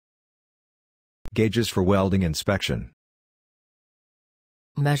Gauges for welding inspection.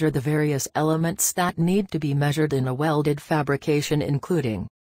 Measure the various elements that need to be measured in a welded fabrication, including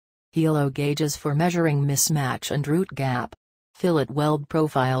helo gauges for measuring mismatch and root gap, fillet weld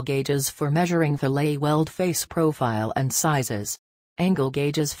profile gauges for measuring fillet weld face profile and sizes, angle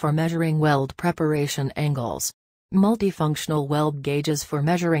gauges for measuring weld preparation angles, multifunctional weld gauges for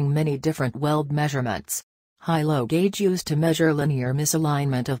measuring many different weld measurements, high-low gauge used to measure linear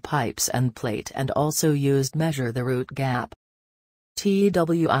misalignment of pipes and plate and also used measure the root gap.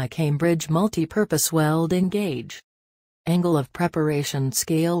 TWI Cambridge Multipurpose Welding Gauge. Angle of preparation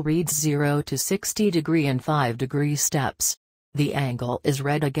scale reads 0 to 60 degree in 5 degree steps. The angle is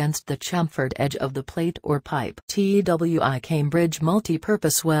read against the chamfered edge of the plate or pipe. TWI Cambridge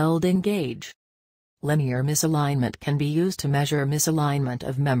Multipurpose Welding Gauge. Linear misalignment can be used to measure misalignment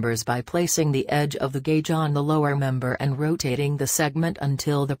of members by placing the edge of the gauge on the lower member and rotating the segment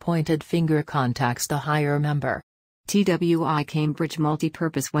until the pointed finger contacts the higher member. TWI Cambridge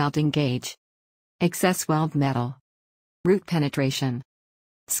Multipurpose Welding Gauge. Excess weld metal. Root penetration.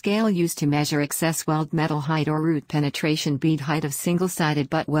 Scale used to measure excess weld metal height or root penetration bead height of single-sided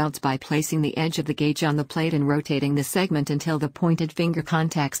butt welds by placing the edge of the gauge on the plate and rotating the segment until the pointed finger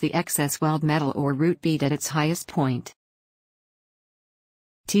contacts the excess weld metal or root bead at its highest point.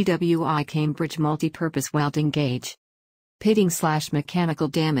 TWI Cambridge Multipurpose Welding Gauge. Pitting/mechanical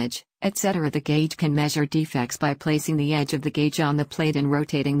damage, etc. The gauge can measure defects by placing the edge of the gauge on the plate and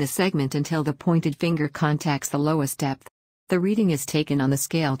rotating the segment until the pointed finger contacts the lowest depth. The reading is taken on the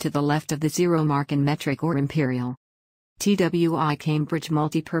scale to the left of the zero mark in metric or imperial. TWI Cambridge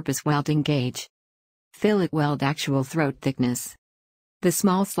Multipurpose Welding Gauge. Fillet weld actual throat thickness. The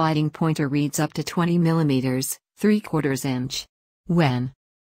small sliding pointer reads up to 20 mm, 3/4 inch. When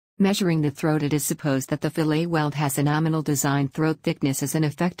measuring the throat, it is supposed that the fillet weld has a nominal design throat thickness, as an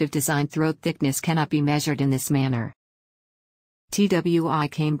effective design throat thickness cannot be measured in this manner. TWI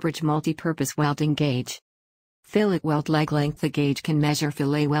Cambridge Multipurpose Welding Gauge. Fillet weld leg length. The gauge can measure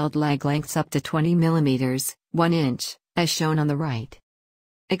fillet weld leg lengths up to 20 mm, 1 inch, as shown on the right.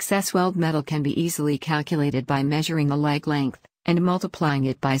 Excess weld metal can be easily calculated by measuring the leg length and multiplying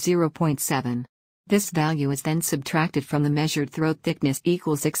it by 0.7. This value is then subtracted from the measured throat thickness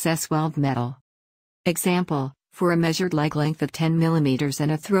equals excess weld metal. Example, for a measured leg length of 10 mm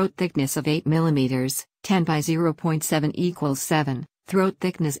and a throat thickness of 8 mm, 10 by 0.7 equals 7, throat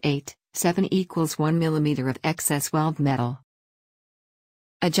thickness 8, 7 equals 1 mm of excess weld metal.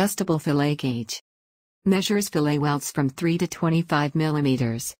 Adjustable fillet gauge. Measures fillet welds from 3 to 25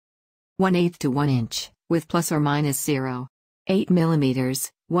 mm. 1/8 to 1 inch, with plus or minus 0. 8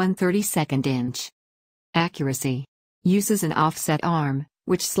 mm, 1/32 inch. Accuracy. Uses an offset arm,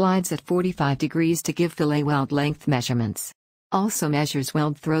 which slides at 45 degrees to give fillet weld length measurements. Also measures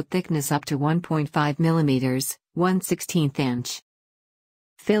weld throat thickness up to 1.5 mm, 1/16 inch.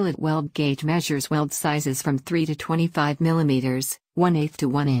 Fillet weld gauge measures weld sizes from 3 to 25 mm, 1/8 to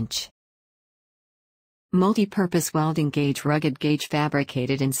 1 inch. Multipurpose welding gauge. Rugged gauge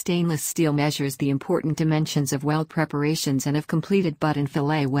fabricated in stainless steel measures the important dimensions of weld preparations and of completed butt and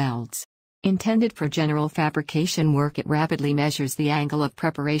fillet welds. Intended for general fabrication work, it rapidly measures the angle of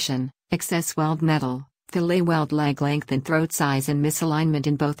preparation, excess weld metal, fillet weld leg length and throat size and misalignment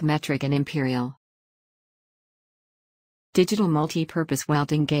in both metric and imperial. Digital multipurpose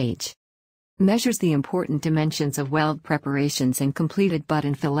welding gauge. Measures the important dimensions of weld preparations and completed butt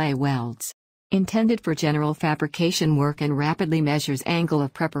and fillet welds. Intended for general fabrication work and rapidly measures angle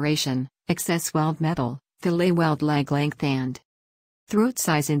of preparation, excess weld metal, fillet weld leg length and throat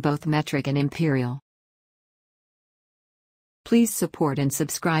size in both metric and imperial. Please support and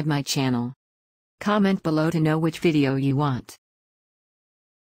subscribe my channel. Comment below to know which video you want.